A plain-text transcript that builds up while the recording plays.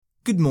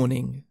Good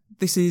morning.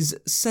 This is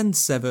Send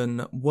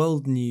 7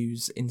 World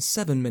News in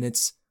 7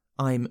 minutes.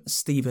 I'm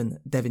Stephen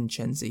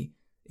DeVincenzi.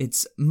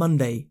 It's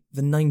Monday,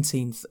 the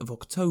 19th of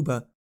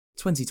October,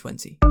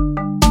 2020.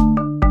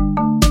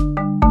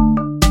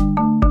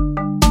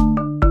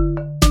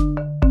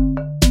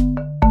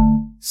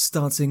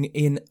 Starting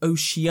in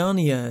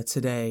Oceania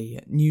today,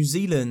 New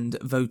Zealand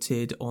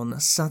voted on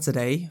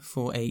Saturday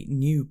for a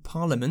new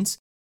parliament.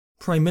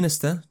 Prime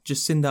Minister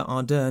Jacinda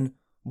Ardern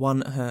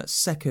won her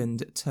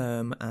second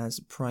term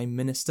as Prime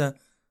Minister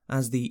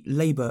as the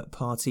Labour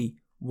Party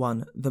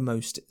won the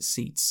most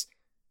seats.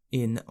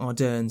 In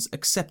Ardern's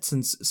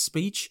acceptance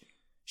speech,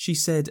 she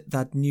said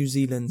that New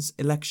Zealand's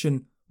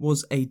election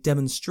was a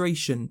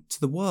demonstration to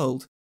the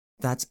world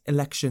that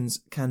elections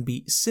can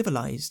be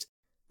civilised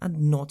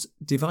and not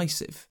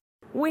divisive.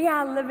 We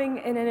are living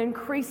in an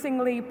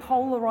increasingly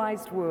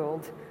polarised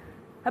world,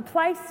 a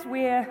place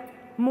where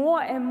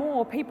more and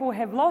more people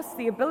have lost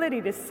the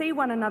ability to see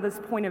one another's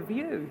point of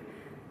view.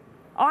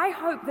 I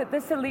hope that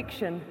this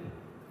election,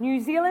 New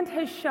Zealand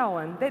has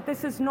shown that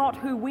this is not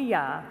who we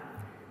are,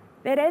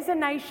 that as a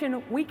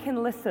nation we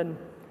can listen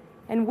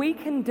and we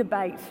can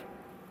debate.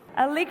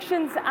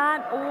 Elections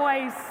aren't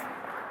always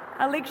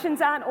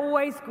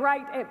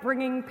great at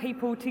bringing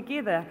people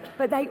together,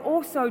 but they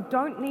also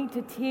don't need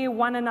to tear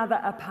one another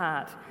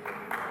apart.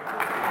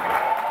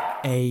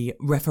 A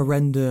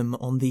referendum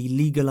on the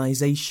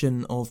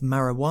legalisation of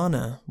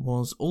marijuana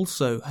was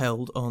also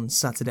held on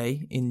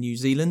Saturday in New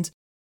Zealand.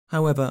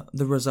 However,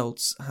 the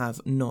results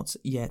have not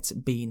yet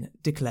been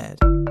declared.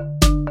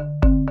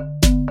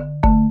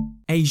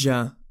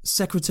 Asia.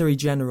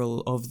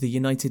 Secretary-General of the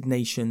United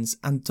Nations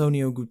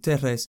Antonio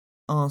Guterres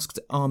asked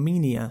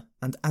Armenia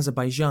and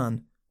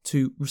Azerbaijan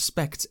to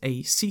respect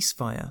a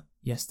ceasefire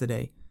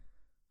yesterday.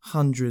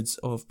 Hundreds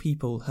of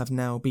people have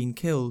now been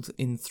killed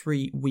in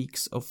 3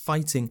 weeks of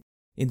fighting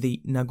in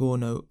the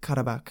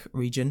Nagorno-Karabakh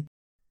region.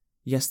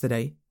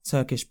 Yesterday,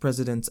 Turkish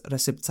President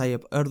Recep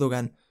Tayyip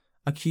Erdogan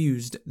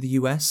accused the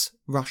US,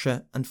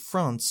 Russia and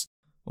France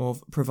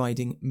of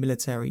providing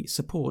military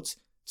support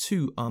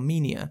to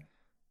Armenia.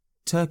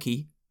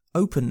 Turkey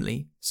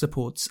openly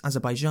supports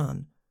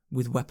Azerbaijan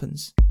with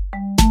weapons.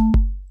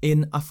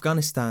 In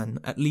Afghanistan,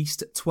 at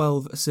least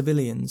 12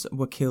 civilians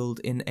were killed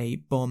in a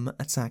bomb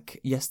attack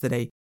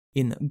yesterday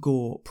in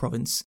Ghor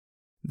province.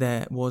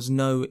 There was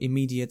no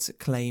immediate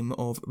claim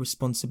of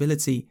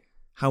responsibility.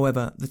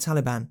 However, the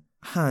Taliban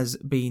has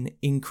been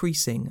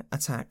increasing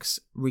attacks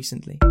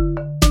recently.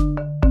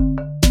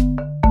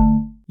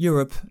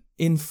 Europe.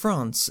 In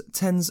France,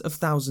 tens of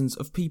thousands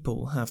of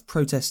people have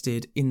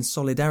protested in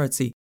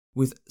solidarity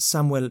with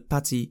Samuel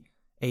Paty,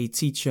 a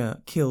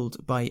teacher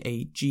killed by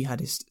a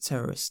jihadist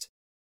terrorist.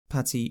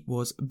 Paty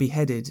was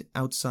beheaded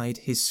outside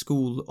his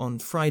school on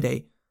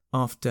Friday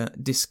after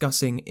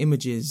discussing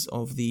images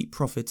of the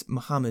Prophet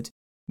Muhammad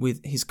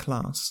with his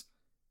class.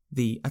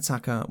 The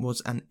attacker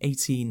was an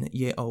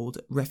 18-year-old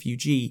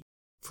refugee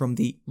from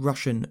the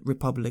Russian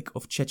Republic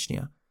of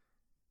Chechnya.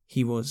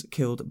 He was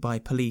killed by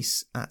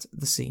police at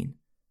the scene.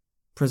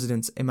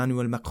 President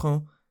Emmanuel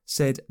Macron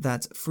said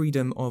that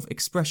freedom of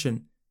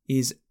expression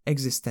is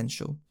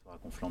existential.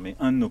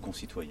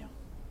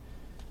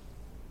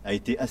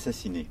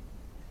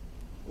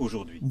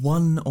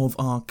 One of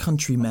our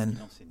countrymen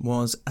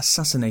was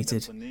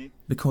assassinated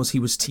because he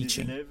was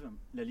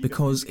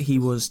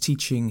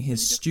teaching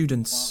his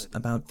students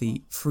about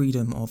the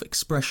freedom of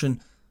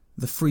expression,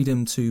 the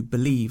freedom to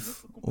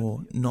believe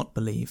or not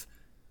believe.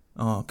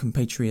 Our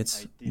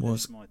compatriot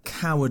was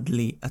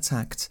cowardly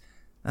attacked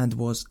and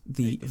was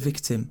the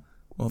victim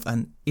of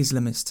an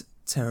Islamist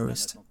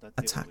terrorist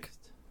attack.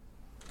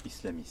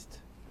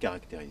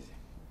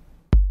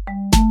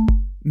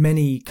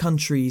 Many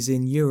countries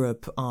in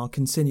Europe are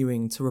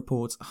continuing to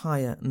report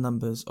higher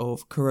numbers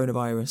of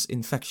coronavirus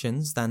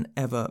infections than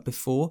ever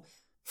before.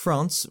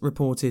 France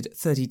reported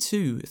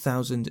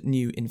 32,000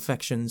 new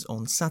infections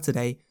on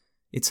Saturday,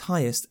 its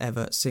highest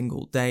ever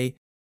single day.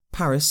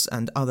 Paris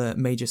and other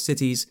major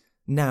cities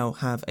now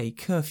have a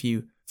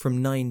curfew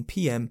from 9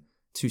 p.m.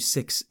 to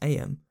 6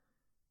 a.m.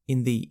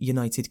 In the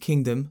United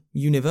Kingdom,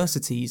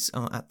 universities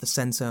are at the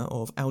centre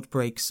of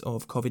outbreaks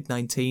of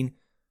COVID-19.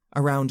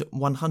 Around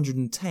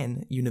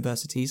 110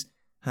 universities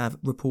have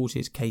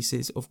reported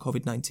cases of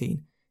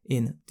COVID-19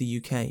 in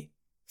the UK.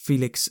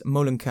 Felix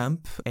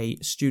Molenkamp, a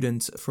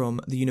student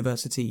from the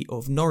University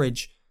of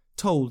Norwich,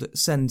 told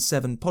Send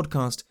 7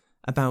 podcast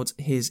about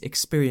his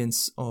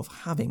experience of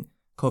having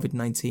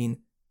COVID-19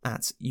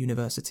 at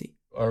university.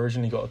 I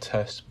originally got a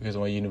test because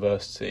my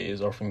university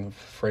is offering them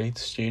for free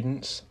to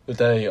students. The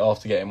day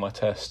after getting my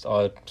test,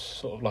 I had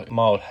sort of like a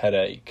mild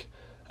headache,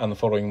 and the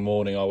following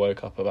morning I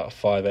woke up about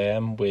 5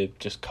 a.m. with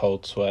just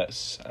cold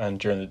sweats, and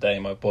during the day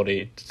my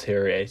body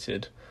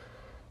deteriorated.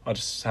 I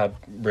just had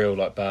real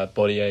bad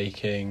body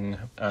aching,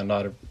 and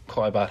I had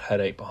quite a bad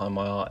headache behind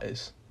my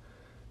eyes.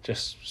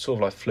 Just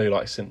sort of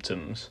flu-like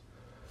symptoms.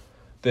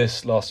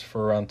 This lasted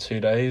for around 2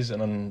 days,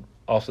 and then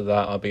after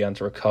that I began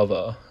to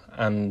recover,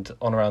 and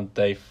on around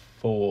day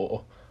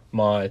 4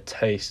 my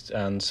taste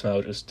and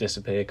smell just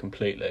disappeared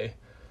completely.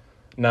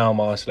 Now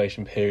my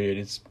isolation period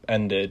is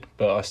ended,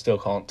 but I still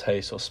can't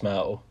taste or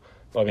smell.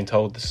 But I've been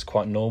told this is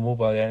quite normal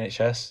by the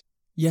NHS.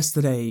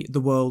 Yesterday, the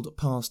world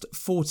passed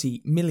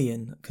 40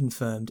 million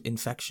confirmed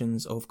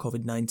infections of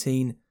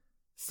COVID-19.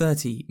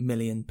 30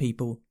 million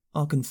people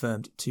are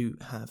confirmed to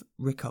have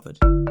recovered.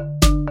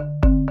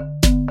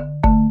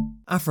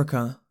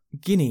 Africa.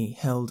 Guinea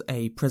held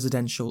a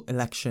presidential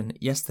election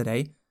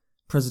yesterday.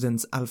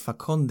 President Alpha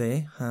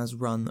Condé has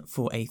run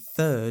for a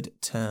third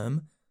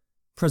term.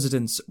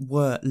 Presidents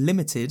were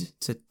limited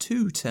to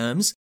 2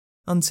 terms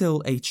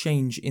until a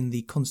change in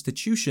the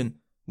constitution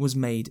was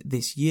made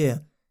this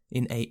year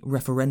in a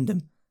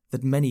referendum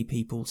that many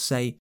people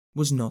say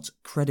was not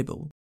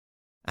credible.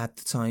 At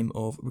the time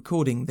of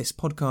recording this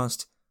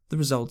podcast, the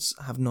results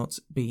have not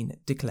been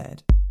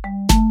declared.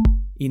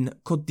 In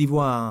Côte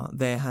d'Ivoire,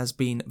 there has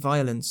been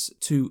violence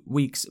 2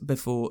 weeks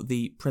before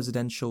the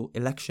presidential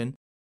election.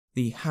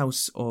 The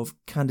House of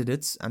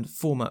Candidates and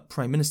former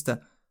Prime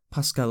Minister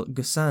Pascal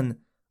Guessane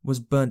was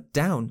burnt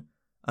down,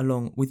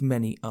 along with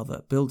many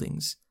other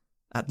buildings.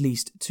 At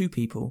least 2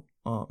 people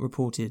are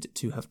reported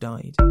to have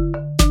died.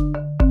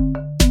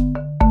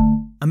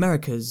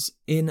 Americas.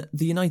 In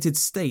the United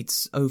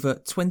States, over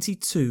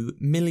 22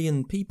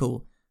 million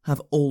people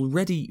have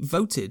already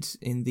voted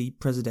in the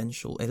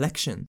presidential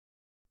election.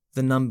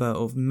 The number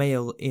of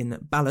mail-in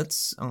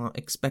ballots are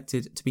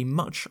expected to be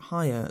much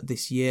higher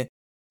this year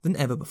than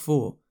ever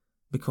before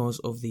because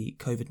of the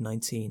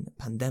COVID-19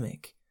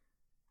 pandemic.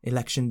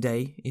 Election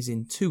day is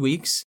in 2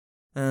 weeks,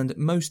 and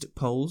most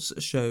polls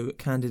show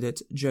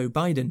candidate Joe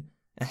Biden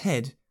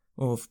ahead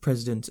of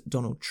President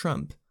Donald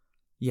Trump.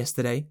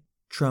 Yesterday,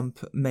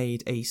 Trump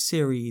made a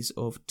series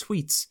of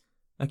tweets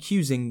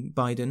accusing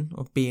Biden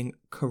of being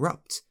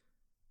corrupt.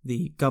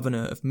 The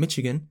governor of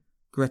Michigan,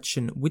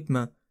 Gretchen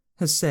Whitmer,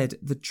 has said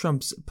that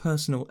Trump's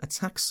personal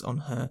attacks on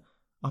her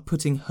are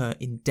putting her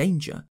in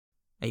danger.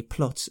 A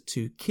plot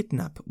to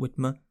kidnap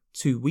Whitmer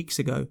 2 weeks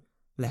ago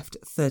left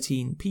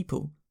 13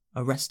 people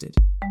arrested.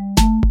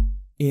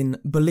 In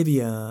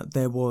Bolivia,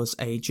 there was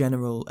a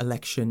general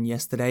election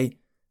yesterday.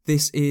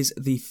 This is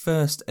the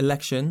first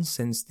election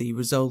since the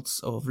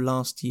results of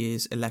last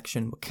year's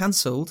election were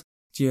cancelled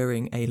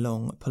during a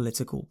long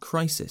political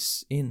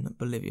crisis in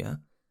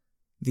Bolivia.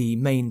 The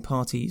main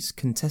parties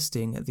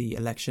contesting the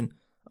election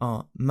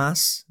are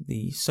MAS,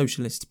 the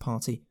Socialist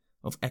Party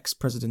of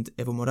ex-President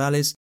Evo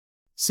Morales,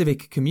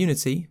 Civic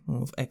Community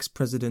of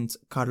ex-President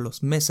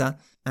Carlos Mesa,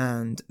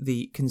 and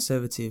the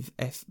conservative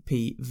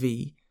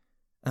FPV.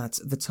 At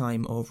the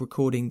time of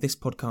recording this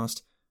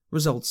podcast,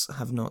 results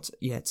have not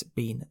yet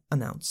been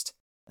announced.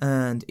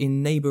 And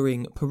in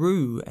neighbouring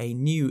Peru, a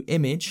new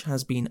image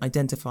has been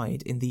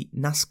identified in the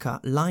Nazca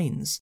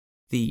Lines.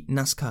 The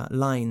Nazca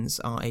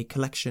Lines are a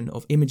collection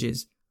of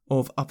images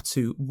of up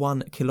to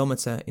 1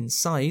 kilometre in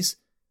size,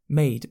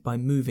 made by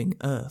moving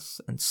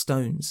earth and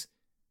stones.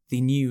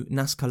 The new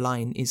Nazca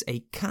Line is a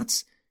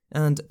cat,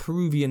 and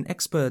Peruvian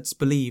experts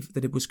believe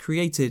that it was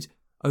created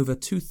over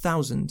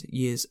 2,000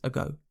 years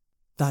ago.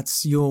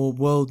 That's your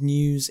world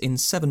news in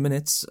 7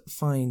 minutes.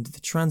 Find the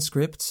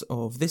transcript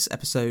of this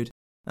episode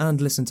and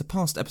listen to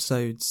past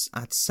episodes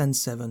at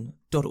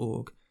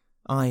sen7.org.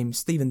 I'm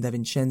Stephen De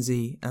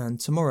Vincenzi, and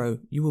tomorrow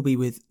you will be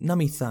with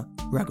Namitha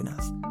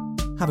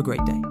Raghunath. Have a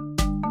great day.